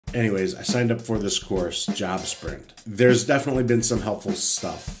Anyways, I signed up for this course, Job Sprint. There's definitely been some helpful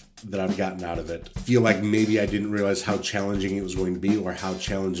stuff that I've gotten out of it. I feel like maybe I didn't realize how challenging it was going to be or how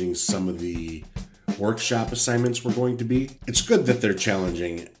challenging some of the workshop assignments were going to be. It's good that they're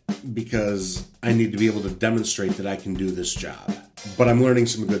challenging because I need to be able to demonstrate that I can do this job. But I'm learning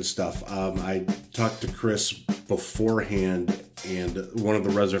some good stuff. I talked to Chris beforehand, and one of the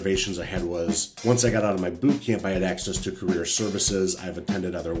reservations I had was once I got out of my boot camp, I had access to career services. I've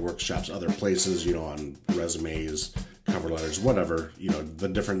attended other workshops, other places, on resumes, cover letters, whatever, the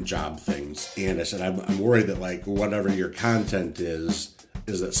different job things. And I said, I'm worried that like whatever your content is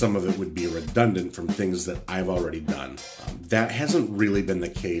that some of it would be redundant from things that I've already done. That hasn't really been the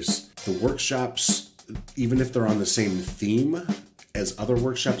case. The workshops, even if they're on the same theme as other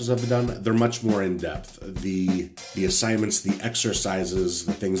workshops I've done, they're much more in depth. The assignments, the exercises,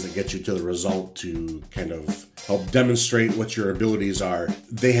 the things that get you to the result to kind of help demonstrate what your abilities are,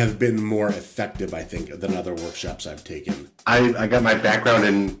 they have been more effective, I think, than other workshops I've taken. I got my background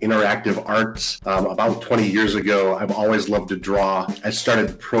in interactive arts about 20 years ago. I've always loved to draw. I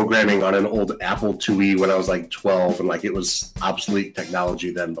started programming on an old Apple IIe when I was like 12, and like it was obsolete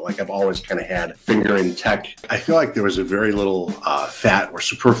technology then, but like I've always kind of had finger in tech. I feel like there was a very little fat or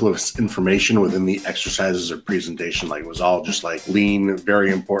superfluous information within the exercises or presentation. Like it was all just like lean,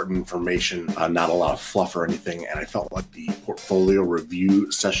 very important information, not a lot of fluff or anything. And I felt like the portfolio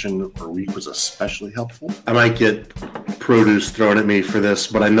review session per week was especially helpful. I might get produce thrown at me for this,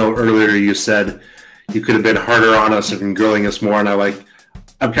 but I know earlier you said you could have been harder on us and grilling us more, and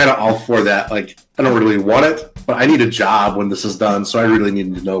I'm kind of all for that. Like, I don't really want it, but I need a job when this is done, so I really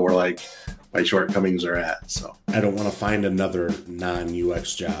need to know where like my shortcomings are at. So I don't want to find another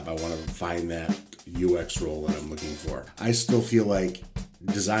non-UX job. I want to find that UX role that I'm looking for. I still feel like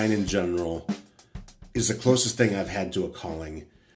design in general is the closest thing I've had to a calling.